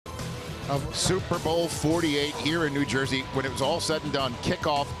Super Bowl 48 here in New Jersey. When it was all said and done,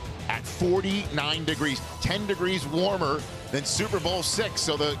 kickoff at 49 degrees, 10 degrees warmer than Super Bowl VI.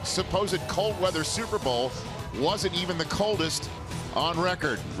 So the supposed cold weather Super Bowl wasn't even the coldest on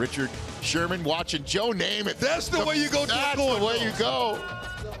record. Richard Sherman watching Joe Namath. That's the way you go. That's the way you go.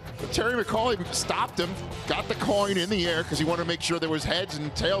 But Terry McCauley stopped him, got the coin in the air because he wanted to make sure there was heads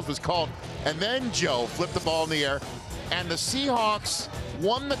and tails was called. And then Joe flipped the ball in the air. And the Seahawks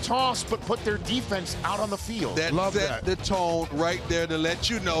won the toss but put their defense out on the field. That set the tone right there to let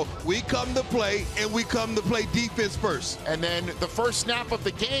you know we come to play, and we come to play defense first. And then the first snap of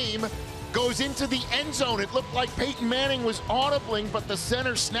the game goes into the end zone. It looked like Peyton Manning was audibling, but the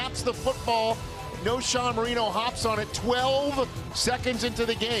center snaps the football. No Sean Marino hops on it 12 seconds into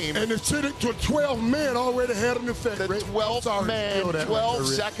the game. And the 12 men already had an effect. The 12 man, 12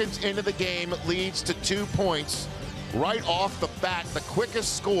 seconds into the game leads to 2 points. Right off the bat, the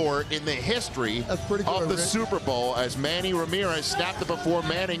quickest score in the history of the Super Bowl as Manny Ramirez snapped it before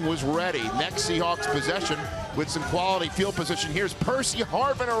Manning was ready. Next Seahawks possession with some quality field position. Here's Percy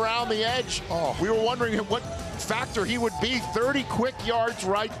Harvin around the edge. We were wondering what factor he would be. 30 quick yards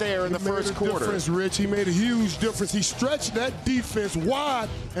right there in the first quarter. Difference, Rich. He made a huge difference. He stretched that defense wide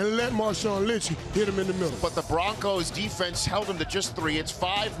and let Marshawn Lynch hit him in the middle. But the Broncos defense held him to just 3. It's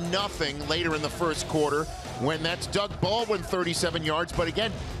 5-0 later in the first quarter when that's Doug Baldwin 37 yards. But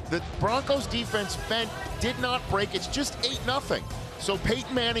again, the Broncos defense did not break. It's just 8-0. So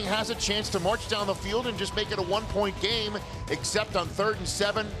Peyton Manning has a chance to march down the field and just make it a 1-point game, except on 3rd and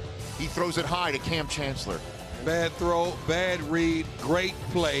 7, he throws it high to Cam Chancellor. Bad throw, bad read, great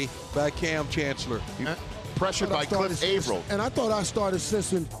play by Cam Chancellor. Pressured by Cliff Averill. And I thought I started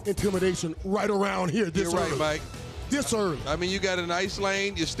sensing intimidation right around here this early. You're right, Mike. This early. I mean, you got a nice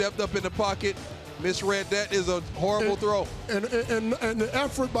lane. You stepped up in the pocket. Misread that. Is a horrible throw. And the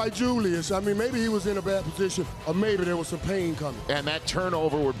effort by Julius, I mean, maybe he was in a bad position, or maybe there was some pain coming. And that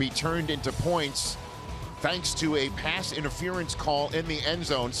turnover would be turned into points thanks to a pass interference call in the end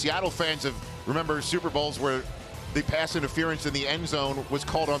zone. Seattle fans have remember Super Bowls where the pass interference in the end zone was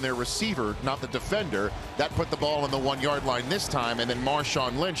called on their receiver, not the defender. That put the ball on the 1-yard line this time, and then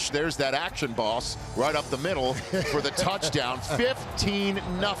Marshawn Lynch, there's that action boss right up the middle for the touchdown.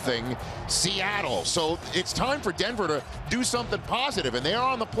 15-0 Seattle. So it's time for Denver to do something positive, and they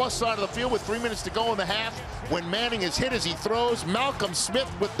are on the plus side of the field with 3 minutes to go in the half when Manning is hit as he throws. Malcolm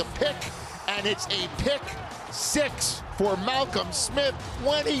Smith with the pick, and it's a pick 6 for Malcolm Smith,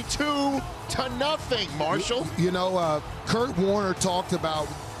 22-0, Marshall. You know, Kurt Warner talked about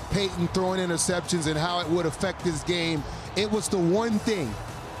Peyton throwing interceptions and how it would affect this game. It was the one thing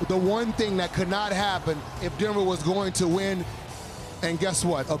that could not happen if Denver was going to win. And guess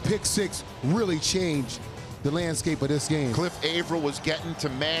what? A pick 6 really changed the landscape of this game. Cliff Averill was getting to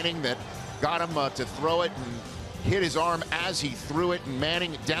Manning that got him to throw it and hit his arm as he threw it, and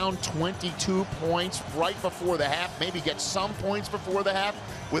Manning down 22 points right before the half, maybe get some points before the half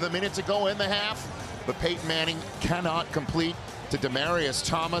with a minute to go in the half, but Peyton Manning cannot complete to Demaryius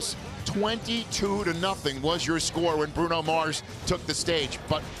Thomas. 22-0 was your score when Bruno Mars took the stage,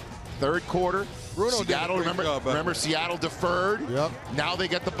 but third quarter, Seattle, remember Seattle deferred. Yep. Now they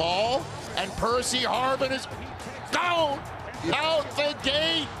get the ball, and Percy Harvin is gone out the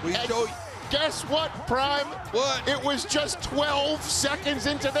gate. Guess what, Prime? What? It was just 12 seconds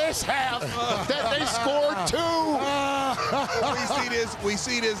into this half that they scored 2. We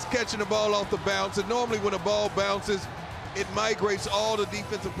see this catching the ball off the bounce, and normally when a ball bounces, it migrates all the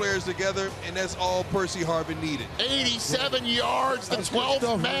defensive players together, and that's all Percy Harvin needed. 87 yards, the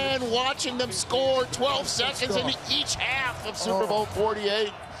 12th man watching them score 12 seconds into each half of Super Bowl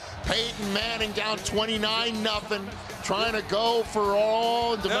 48. Peyton Manning down 29-0, trying to go for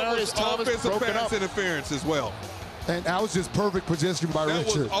all. Demaryius Thomas broken up. Pass interference as well. And that was just perfect position by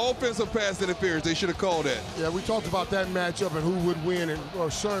Richard. That was offensive pass interference. They should have called that. Yeah, we talked about that matchup and who would win, and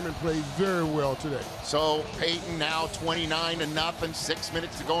Sherman played very well today. So Peyton now 29-0, 6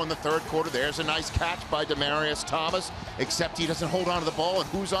 minutes to go in the third quarter. There's a nice catch by Demaryius Thomas, except he doesn't hold on to the ball, and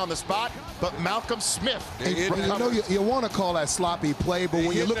who's on the spot but Malcolm Smith. You know, you want to call that sloppy play, but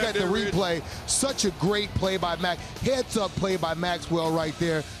when you look at the replay, such a great play by Mac, heads-up play by Maxwell right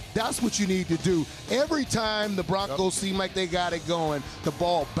there. That's what you need to do. Every time the Broncos seem like they got it going, the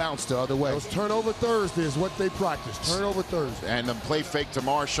ball bounced the other way. Those turnover Thursday is what they practice. Turnover Thursday. And the play fake to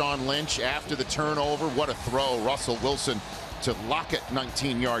Marshawn Lynch after the turnover. What a throw. Russell Wilson to Lockett,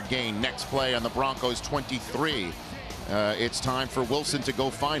 19-yard gain. Next play on the Broncos 23. It's time for Wilson to go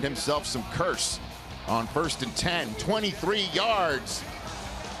find himself some curse on 1st and 10. 23 yards.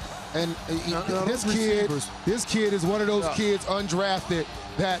 And this kid is one of those kids undrafted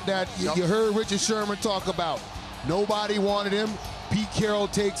that you heard Richard Sherman talk about. Nobody wanted him. Pete Carroll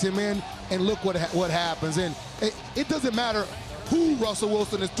takes him in, and look what happens. And it doesn't matter who Russell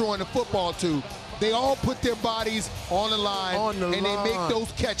Wilson is throwing the football to. They all put their bodies on the line, they make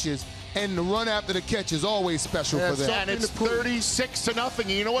those catches. And the run after the catch is always special for them. And it's 36-0. And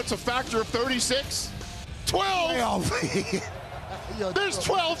you know what's a factor of 36? 12. There's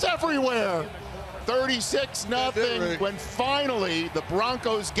 12s everywhere. 36-0 when finally the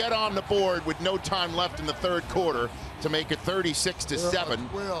Broncos get on the board with no time left in the third quarter to make it 36-7.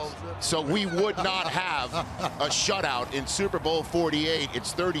 So we would not have a shutout in Super Bowl 48.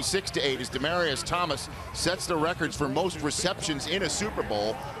 It's 36-8 as Demaryius Thomas sets the records for most receptions in a Super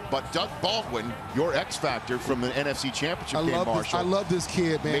Bowl. But Doug Baldwin, your X factor from the NFC Championship game, Marshall. I love this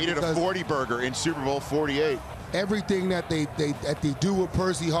kid, man. Made it a 40-burger in Super Bowl 48. Everything that they do with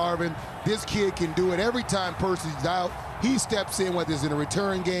Percy Harvin, this kid can do it. Every time Percy's out, he steps in, whether it's in a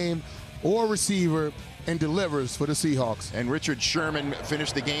return game or receiver, and delivers for the Seahawks. And Richard Sherman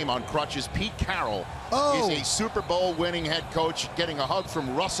finished the game on crutches. Pete Carroll is a Super Bowl winning head coach, getting a hug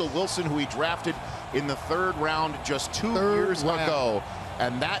from Russell Wilson, who he drafted in the third round just 2 years ago.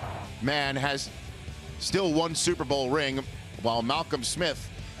 And that man has still one Super Bowl ring, while Malcolm Smith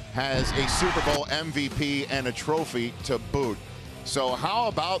has a Super Bowl MVP and a trophy to boot. So how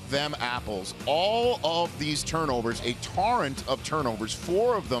about them apples? All of these turnovers, a torrent of turnovers,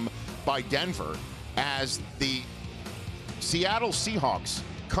 4 of them by Denver, as the Seattle Seahawks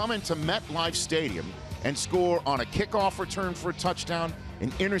come into MetLife Stadium and score on a kickoff return for a touchdown,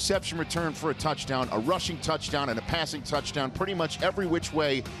 an interception return for a touchdown, a rushing touchdown, and a passing touchdown. Pretty much every which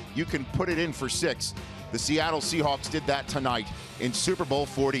way you can put it in for 6. The Seattle Seahawks did that tonight in Super Bowl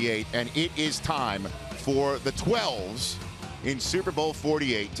 48, and it is time for the 12s in Super Bowl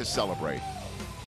 48 to celebrate.